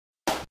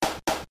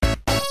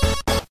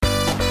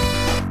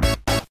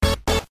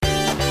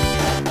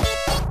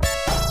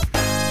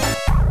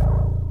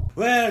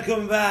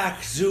Welcome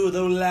back to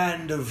the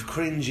land of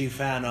cringy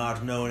fan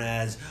art known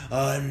as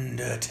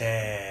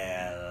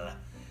Undertale.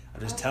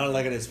 I'll just tell it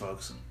like it is,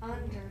 folks.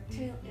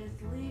 Undertale is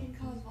the leading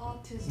cause of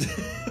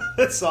autism.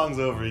 That song's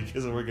over. It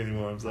doesn't work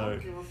anymore. I'm sorry. I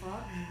don't give a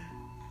fuck.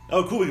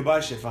 Oh, cool. We can buy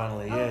shit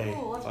finally. Oh, Yay.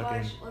 cool.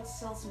 Let's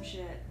sell some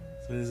shit.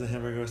 So it is a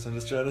hamburger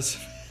sandwich stratus.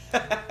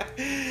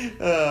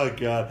 Oh,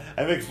 God.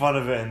 I make fun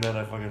of it and then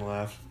I fucking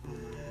laugh.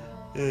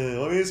 Yeah,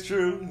 well, I mean, it's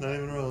true. Not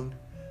even wrong.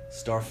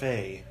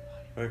 Starfait.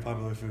 Very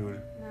popular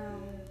food. No.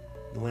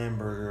 The lamb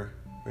burger,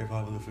 very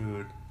popular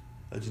food.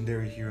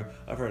 Legendary hero.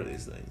 I've heard of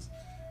these things.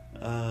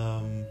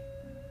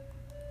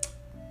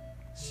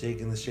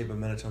 Shake in the shape of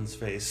Mettaton's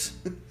face.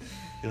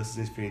 Yes,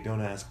 HP. Don't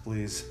ask,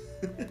 please.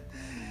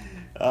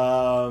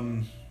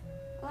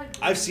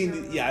 I've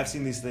seen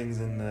these things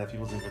in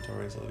people's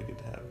inventory, so it'll be good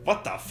to have.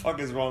 What the fuck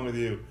is wrong with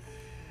you?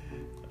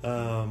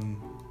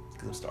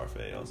 Because of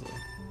Starfait, also.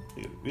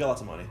 We got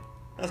lots of money.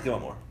 Let's get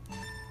one more.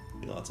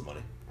 We got lots of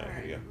money. Alright,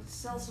 here you go. Let's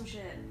sell some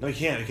shit. No, you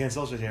can't. You can't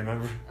sell shit here,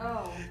 remember?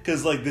 Oh.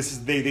 Because, like, this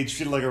is... They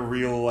treat it like a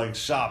real, like,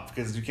 shop.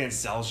 Because you can't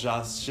sell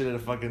shit at a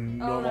fucking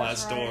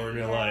normal-ass store in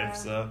real life,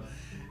 so...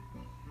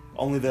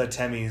 Only the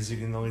Temmies, you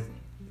can only...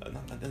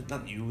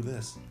 Not you,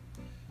 this.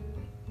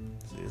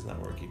 See, it's not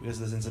working.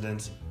 Because of this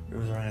incident,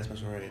 rooms are running a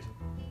special raid.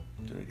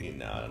 No,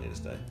 I don't need to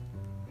stay.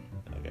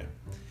 Okay.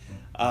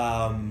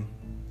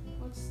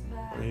 What's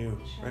that? Where are you?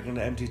 Reckon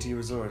to MTT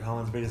Resort,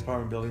 Holland's biggest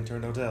apartment building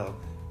turned hotel.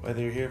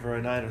 Whether you're here for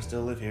a night or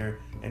still live here,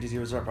 MTT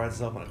Resort prides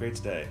itself on a great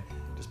stay.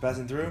 Just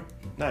passing through?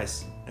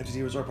 Nice.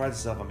 MTT Resort prides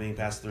itself on being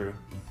passed through.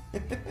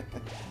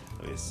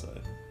 It's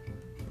a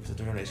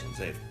determination.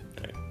 Save.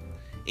 Alright.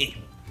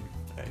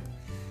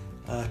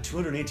 Alright.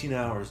 218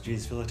 hours.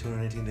 Jeez, feel like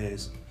 218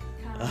 days.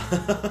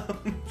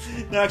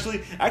 No,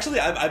 actually,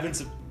 I've been...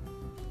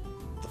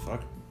 What the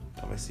fuck?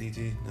 Got my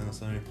CT? No,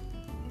 sorry.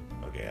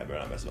 Okay, I better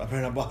not mess up. I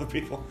better not bother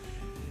people.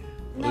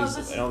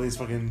 All these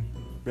fucking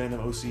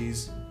random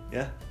OCs.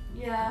 Yeah?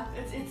 Yeah,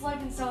 it's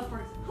like in South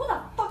Park. Who the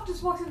fuck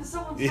just walks into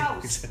someone's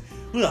house?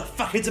 Who the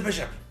fuck hits a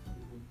bishop?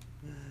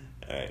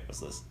 Alright,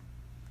 what's this?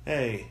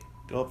 Hey,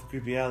 go up the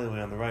creepy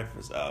alleyway on the right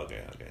first. Oh,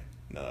 okay.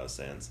 No, that was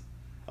Sans.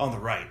 Oh, on the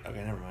right.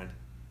 Okay, never mind.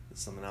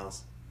 It's something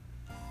else.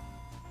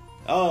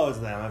 Oh, it's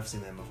them. I've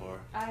seen them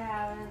before. I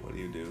haven't. What do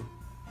you do?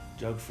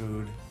 Jug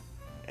food,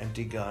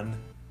 empty gun,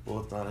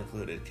 bullets not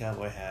included,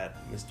 cowboy hat,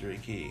 mystery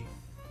key.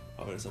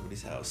 Over to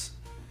somebody's house.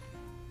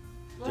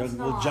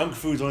 Junk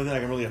food's the only thing I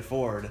can really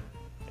afford.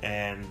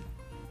 And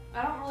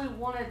I don't really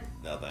want to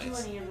do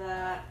any of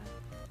that.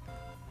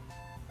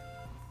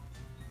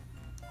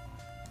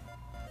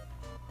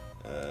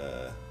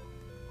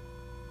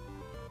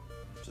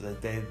 So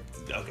that they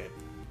okay,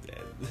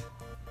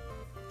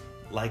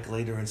 like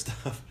later and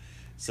stuff.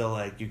 So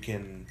like you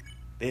can,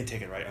 they didn't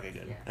take it right. Okay,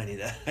 good. Yeah. I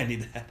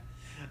need that.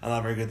 I'm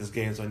not very good at this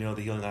game, so I know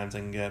the healing items I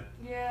can get.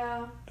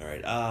 Yeah. All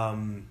right.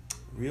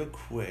 Real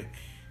quick.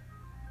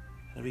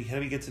 How do we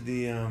get to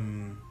the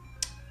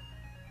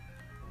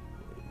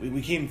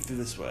We came through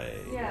this way,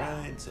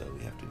 right? So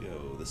we have to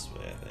go this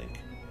way, I think.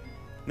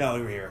 No,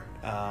 we were here.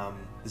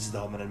 This is the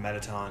whole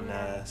Mettaton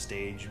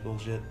stage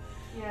bullshit.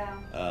 Yeah.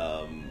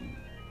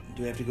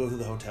 Do we have to go through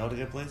the hotel to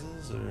get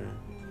places, or?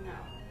 No.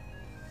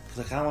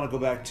 Because I kind of want to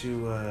go back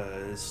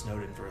to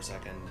Snowden for a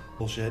second.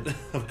 Bullshit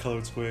of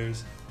colored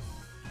squares.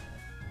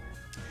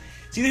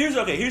 See,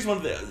 here's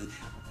one thing.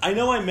 I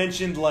know I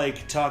mentioned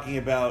like talking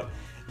about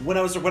when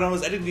I was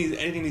editing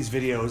these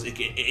videos. It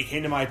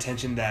came to my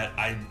attention that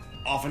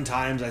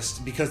oftentimes,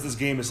 because this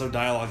game is so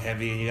dialogue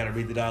heavy and you gotta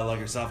read the dialogue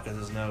yourself because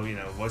there's no,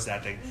 voice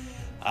acting,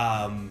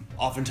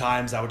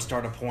 oftentimes I would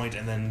start a point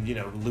and then,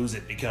 lose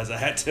it because I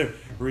had to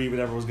read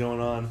whatever was going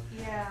on.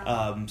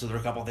 Yeah. So there were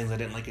a couple of things I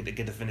didn't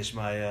get to finish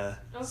my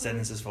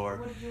sentences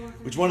for.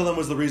 Which one of them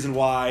was the reason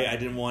why I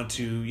didn't want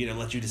to,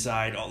 let you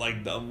decide,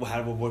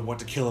 what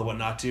to kill and what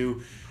not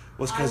to.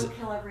 Was because I would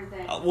kill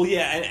everything. Well,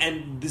 yeah,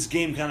 and this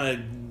game kind of,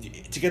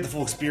 to get the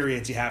full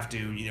experience, you have to,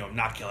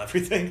 not kill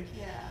everything.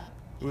 Yeah.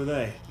 Who are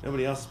they?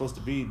 Nobody else is supposed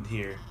to be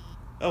here.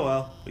 Oh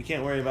well, we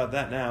can't worry about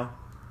that now.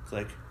 It's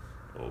like,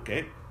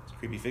 okay, it's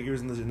creepy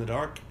figures in the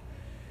dark.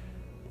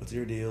 What's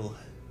your deal?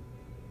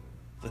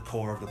 The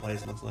core of the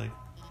place looks like.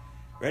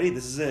 Ready?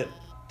 This is it.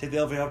 Take the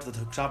elevator up to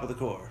the top of the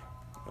core.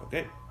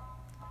 Okay.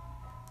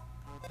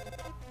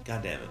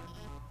 God damn it.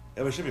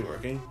 Oh, it should be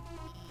working.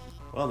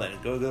 Well then,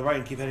 go to the right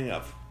and keep heading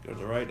up. Go to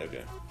the right?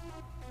 Okay.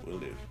 Will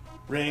do.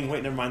 Ring.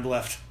 Wait, never mind the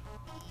left.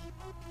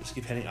 Just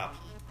keep heading up.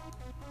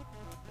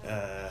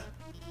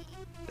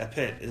 That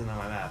pit isn't on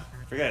my map.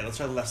 Forget it. Let's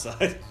try the left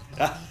side.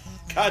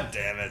 God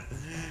damn it.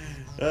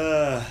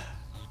 I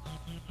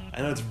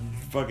know it's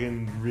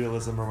fucking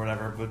realism or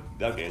whatever, but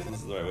okay, so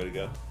this is the right way to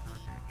go.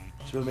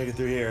 Should be able to make it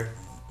through here.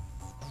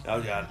 Oh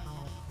god.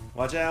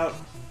 Watch out.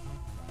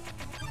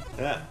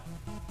 Yeah.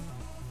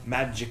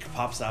 Magic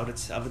pops out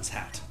of its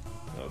hat.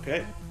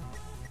 Okay.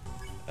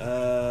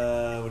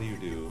 What do you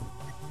do?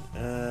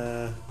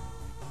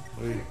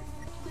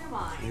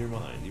 Clear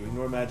mind. You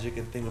ignore magic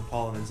and think of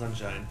pollen and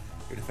sunshine.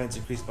 Your defense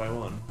increased by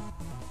 1.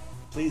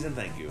 Please and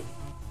thank you.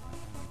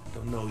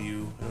 Don't know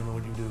you. I don't know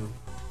what you do.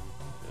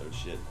 Oh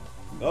shit.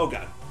 Oh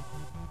god.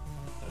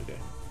 Okay.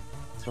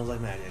 Smells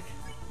like magic.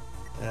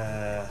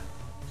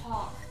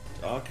 Talk.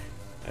 Talk?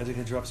 Magic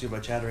interrupts you by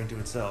chattering to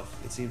itself.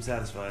 It seems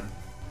satisfied.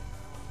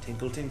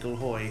 Tinkle tinkle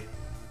hoy.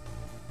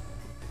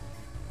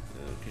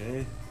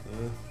 Okay.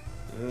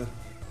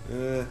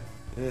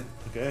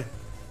 Okay.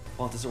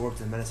 Haunts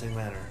orbs in a menacing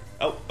manner.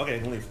 Oh, okay, I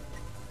can leave.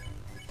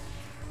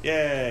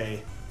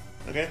 Yay!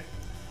 Okay.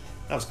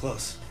 That was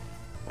close.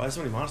 Why are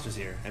so many monsters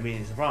here? I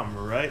mean, it's a problem,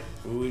 right?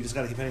 We just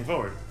gotta keep heading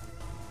forward.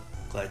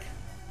 Click.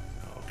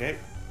 Okay.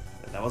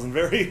 That wasn't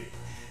very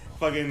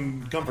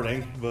fucking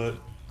comforting, but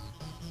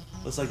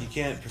looks like you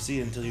can't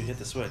proceed until you hit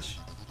the switch.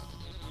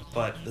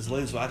 But this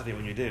lasers will activate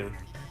when you do.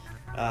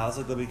 Looks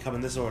like they'll be coming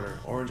in this order.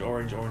 Orange,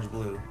 orange, orange,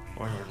 blue.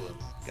 Orange, orange, blue.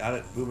 Got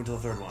it? Move until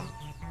the third one.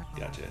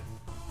 Gotcha.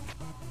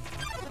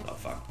 Oh,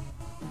 fuck.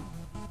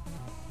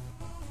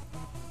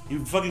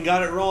 You fucking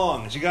got it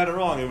wrong. She got it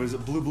wrong. It was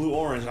blue, blue,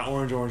 orange, not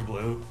orange, orange,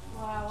 blue.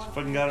 Wow. She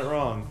fucking got it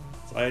wrong.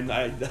 So I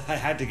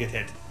had to get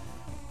hit.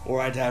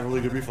 Or I had to have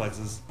really good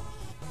reflexes.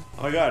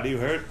 Oh my god, are you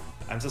hurt?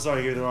 I'm so sorry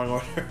I gave you the wrong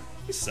order.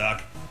 You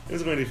suck. It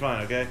was going to be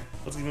fine, okay?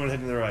 Let's keep going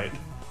heading to the right.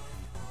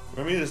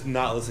 Remember me to just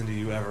not listen to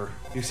you ever.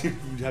 You seem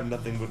to have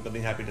nothing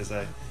happy to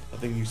say.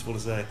 Nothing useful to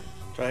say.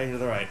 Try heading to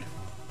the right.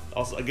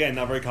 Also, again,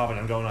 not very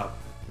confident. I'm going up.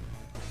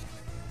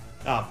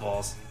 Ah,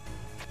 balls.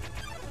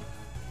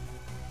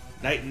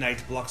 Night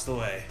Night blocks the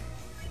way.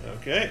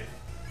 Okay.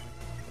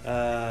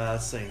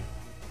 Let's sing.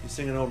 You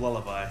sing an old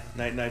lullaby.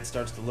 Night Night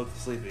starts to look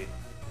sleepy.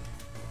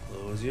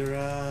 Close your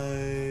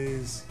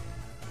eyes.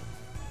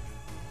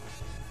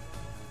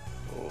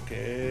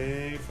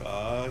 Okay,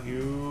 fuck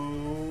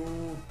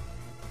you.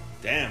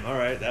 Damn,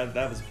 alright,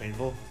 that was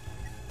painful.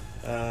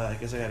 I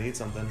guess I gotta eat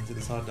something. Let's eat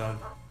this hot dog.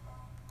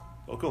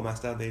 Oh cool,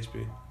 maxed out the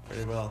HP.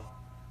 Very well.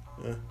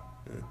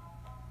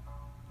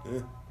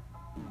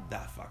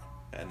 Ah, fuck.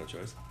 I had no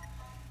choice.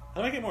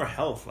 How do I get more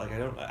health? Like,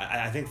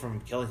 I think from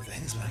killing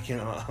things, but I'm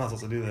not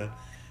supposed to do that.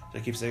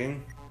 Should I keep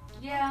singing?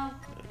 Yeah.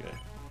 Okay.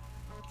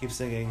 Keep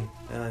singing,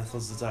 and then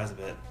close its eyes a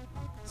bit.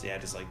 So yeah,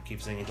 just like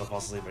keep singing until it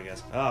falls asleep, I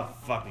guess. Oh,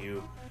 fuck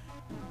you.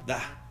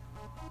 Ah.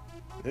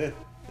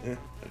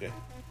 Okay.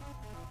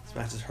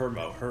 Smashes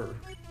her.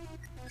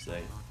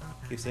 Say.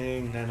 Keep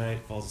singing, night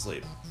night, falls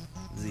asleep.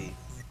 Z.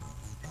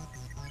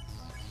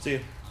 See ya.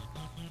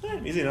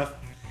 Easy enough.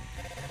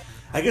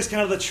 I guess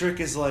kind of the trick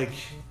is like,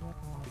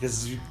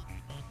 because you...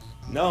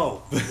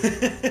 No!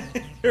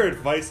 Your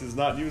advice is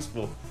not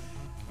useful.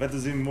 Bet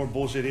there's even more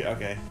bullshit here.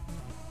 Okay.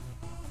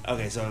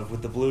 Okay, so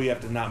with the blue you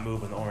have to not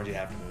move, and the orange you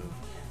have to move.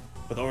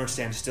 But the orange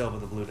stands still, but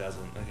the blue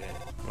doesn't. Okay.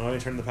 Well, let me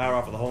turn the power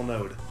off of the whole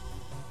node.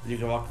 You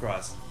can walk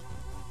across.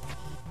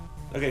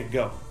 Okay,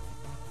 go.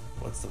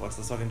 What's the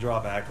fucking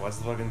drawback? What's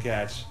the fucking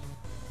catch?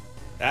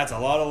 That's a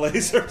lot of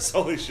lasers.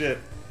 Holy shit.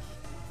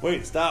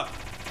 Wait, stop.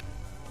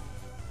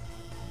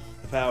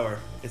 The power.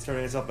 It's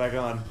turning itself back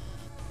on.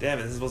 Damn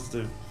it, this is supposed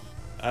to...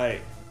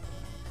 Alright.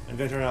 I'm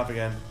gonna turn it off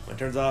again. When it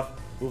turns off,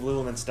 move a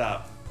little and then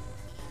stop.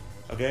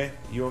 Okay?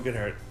 You won't get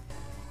hurt.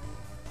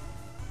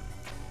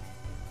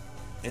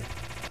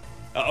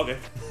 Oh, okay.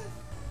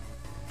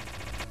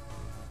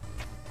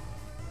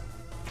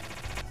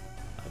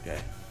 Okay,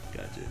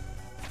 gotcha.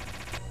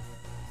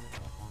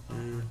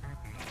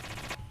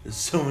 There's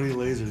so many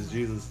lasers,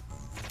 Jesus.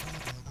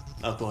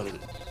 Oh, go ahead.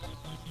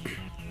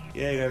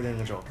 Yeah, you got everything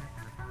under control.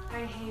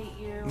 I hate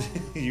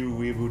you. You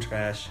weeaboo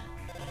trash.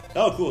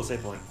 Oh, cool,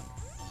 save point.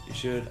 You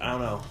should, I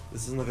don't know.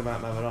 This isn't looking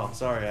about map at all.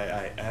 Sorry,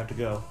 I have to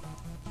go.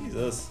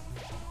 Jesus.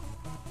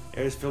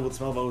 Air is filled with the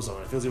smell of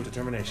ozone. It fills you with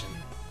determination.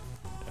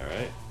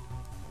 Alright.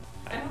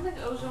 I don't think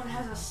ozone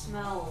has a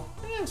smell.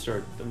 Yeah, I'm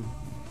sure.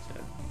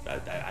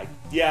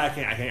 Yeah,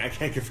 I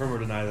can't confirm or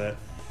deny that.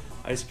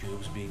 Ice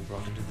cubes being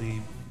brought into the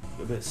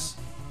abyss.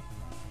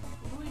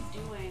 What are we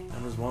doing?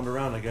 I'm just wandering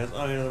around, I guess.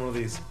 Oh, yeah, another one of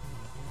these.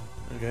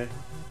 Okay.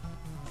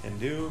 Can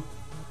do.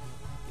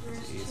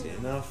 There's Easy two.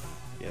 enough.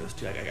 Yeah, there's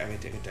two. I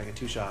get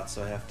 2 shots,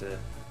 so I have to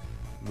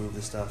move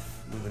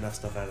enough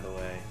stuff out of the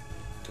way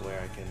to where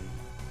I can.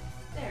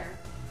 There.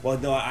 Well,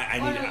 no, I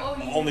need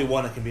only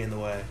one that can be in the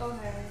way.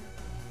 Okay.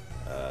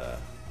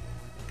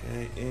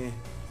 Okay.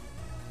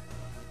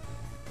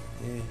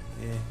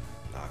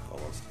 Knock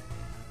almost.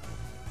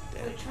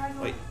 Damn. Wait, try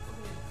going. Wait.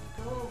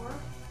 Okay, go over.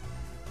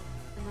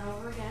 And then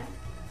over again.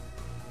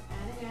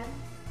 And again.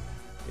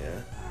 Yeah.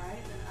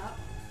 Alright, then up.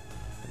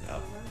 And up.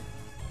 Over.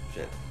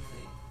 Shit.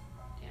 Wait.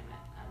 Damn it.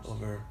 I'm just...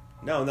 Over.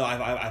 No,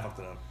 I fucked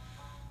it up.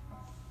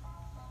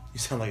 You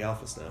sound like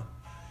Alphys now.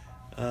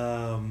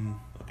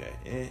 Okay.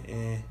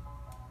 Then...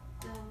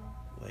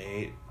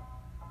 Wait.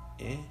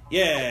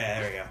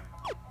 Yeah, there we go.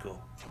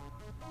 Cool.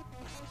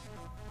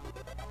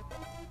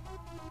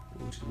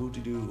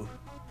 Wooty-doo.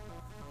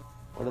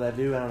 What did I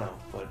do? I don't know.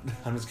 But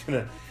I'm just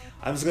gonna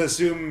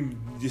assume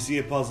you see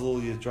a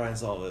puzzle, you try and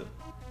solve it.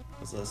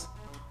 What's this?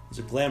 There's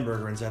a glam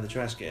burger inside the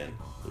trash can.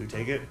 Will you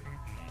take it?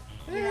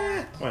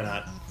 Yeah. Why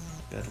not?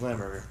 Got a glam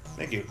burger.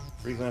 Thank you.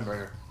 Free glam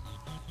burger.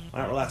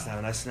 Alright, relax now. Have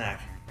a nice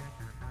snack.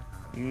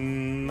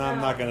 I'm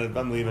not gonna.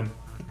 I'm leaving.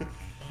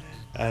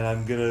 And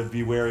I'm gonna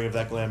be wary of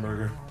that glam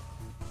burger.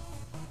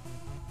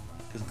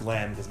 Because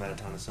glam, because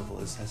Mettaton is simple,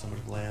 has so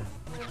much glam.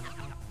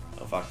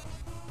 Oh fuck.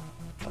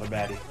 Another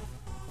baddie.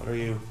 What are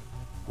you?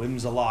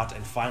 Whimsalot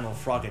and Final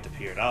Froggit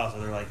appeared. Oh, so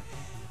they're like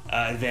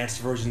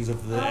advanced versions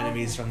of the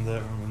enemies from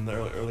the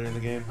earlier in the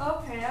game.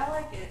 Okay, I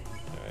like it.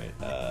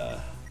 Alright,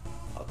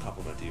 I'll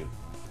compliment you.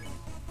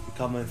 You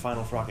compliment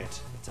Final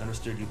Froggit. It's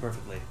understood you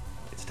perfectly.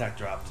 Its attack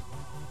dropped.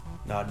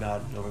 Nod,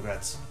 nod, no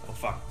regrets. Oh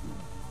fuck.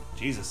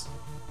 Jesus.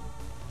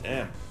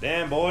 Damn.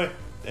 Damn, boy.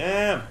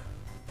 Damn.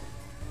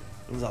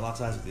 Whimsalot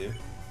locks eyes with you.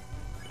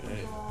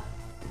 Alright.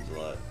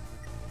 Whimsalot.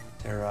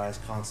 Terrorize,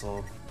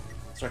 console.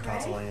 Start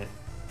consoling it.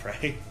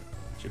 Pray.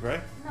 Should you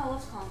pray? No,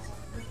 let's console.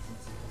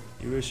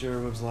 You wish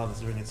your Whimsalot is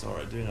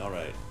doing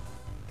alright.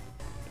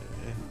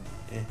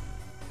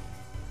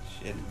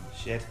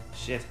 Shit.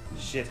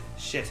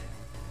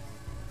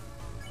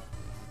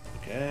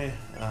 Okay,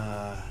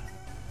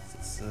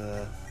 let's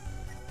some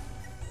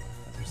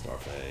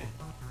Starfay.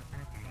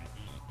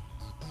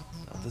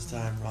 Not this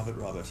time,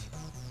 Robert.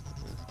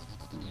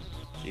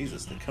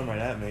 Jesus, they come right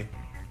at me.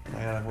 I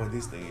gotta avoid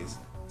these thingies.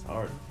 It's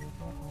hard.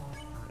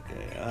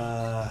 Okay,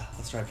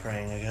 let's try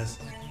praying, I guess.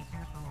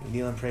 We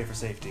kneel and pray for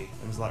safety.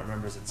 Whimsalot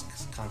remembers its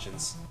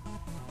conscience.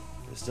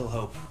 There's still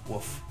hope.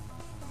 Woof.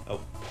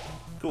 Oh,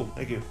 cool,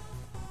 thank you.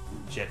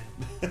 Shit.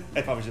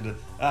 I probably should have.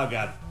 Oh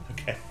god.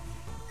 Okay.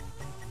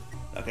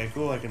 Okay,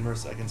 cool. I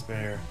can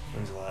spare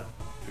Whimsalot.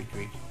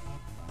 Creak.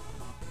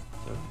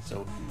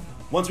 So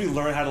once we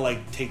learn how to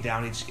like take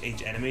down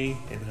each enemy,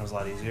 it becomes a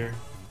lot easier.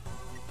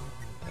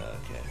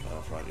 Okay,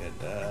 Final Froggit.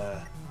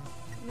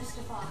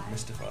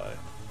 Mystify.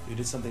 You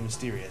did something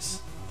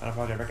mysterious. Final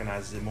Froggit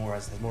recognizes it more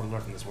as has more to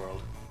learn from this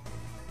world.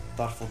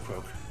 Thoughtful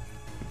croak.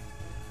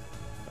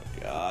 Oh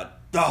god.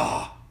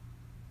 Ah!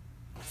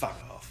 Fuck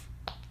off.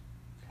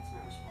 That's my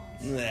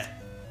response. Blech.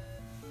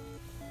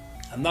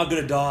 I'm not good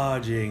at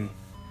dodging.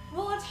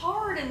 Well, it's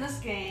hard in this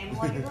game.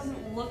 Like, it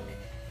doesn't look...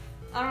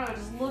 I don't know, it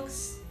just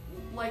looks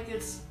like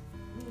it's...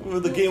 Well,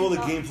 the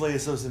gameplay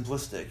is so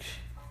simplistic.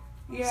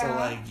 Yeah. So,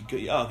 like,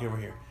 okay, we're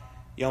here.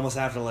 You almost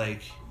have to,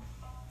 like,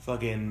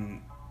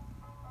 fucking...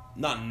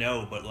 Not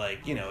know, but,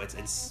 like, you know,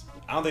 it's...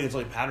 I don't think it's,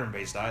 like,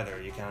 pattern-based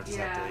either. You kind of just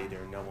have to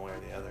either know one way or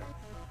the other.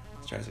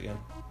 Let's try this again.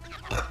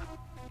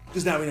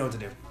 Because now we know what to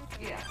do.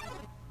 Yeah.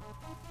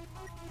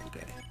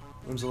 Okay.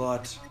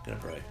 Whimsalot, gonna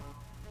pray.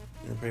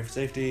 Gonna pray for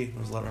safety.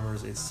 Whimsalot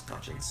remembers its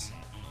conscience.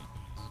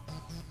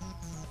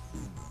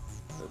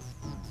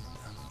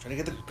 Trying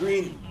to get the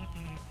green.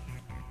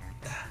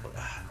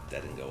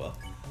 That didn't go well.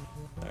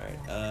 Alright,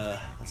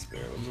 let's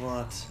spare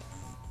Whimsalot.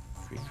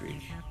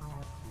 Creak.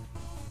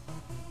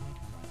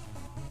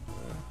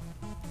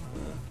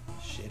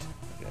 Shit.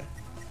 Okay.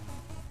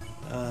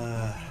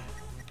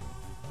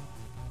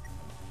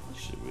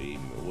 Should we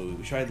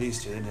tried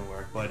these two, they didn't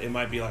work, but it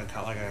might be like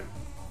a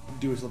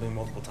do something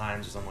multiple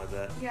times or something like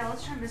that. Yeah,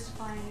 let's try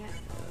mystifying it.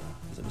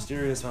 Is it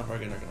mysterious? Not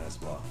getting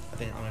recognized. Well, I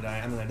think I'm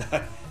gonna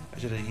die. I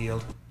should have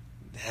healed.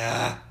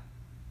 Ah.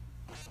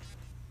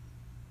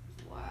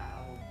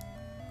 Wow.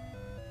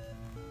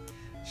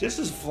 Shit's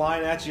just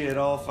flying at you at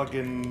all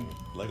fucking,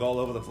 like, all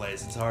over the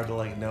place. It's hard to,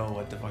 like, know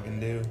what to fucking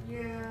do.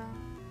 Yeah.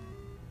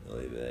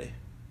 Oy vey.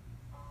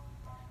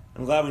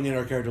 I'm glad we named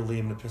our character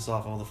Liam to piss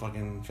off all the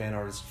fucking fan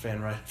artists.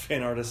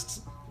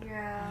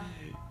 Yeah.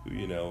 Who,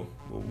 you know,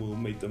 we'll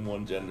make them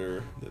one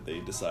gender that they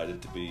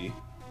decided to be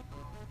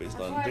based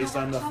on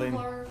nothing.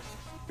 Tumblr.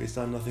 Based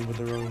on nothing but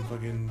their own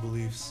fucking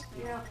beliefs.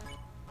 Yeah.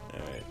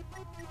 Alright.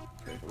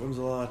 Pray for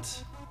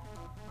Whimsalot.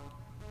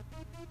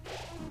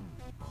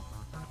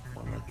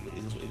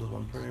 Eagles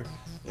one prayer.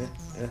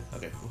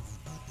 Okay, cool.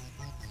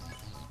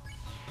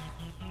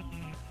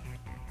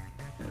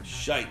 Oh,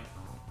 shite.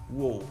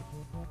 Whoa.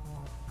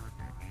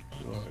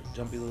 You are a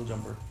jumpy little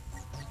jumper.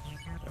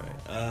 Alright,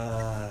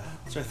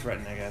 let's try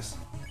threaten, I guess.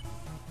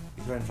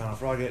 You threatened Final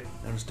Froggit.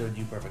 Understood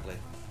you perfectly.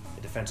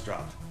 The defense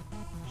dropped.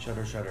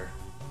 Shudder.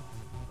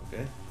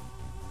 Okay.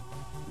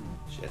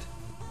 Shit.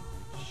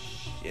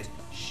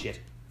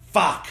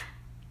 Fuck!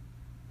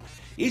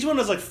 Each one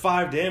does like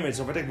 5 damage,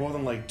 so if I take more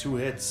than like 2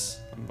 hits,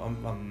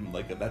 I'm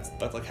like, that's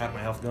like half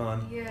my health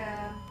gone.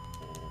 Yeah.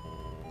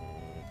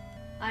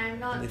 I am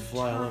not And they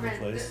fly all over the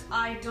determined. place.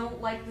 I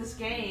don't like this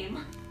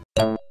game.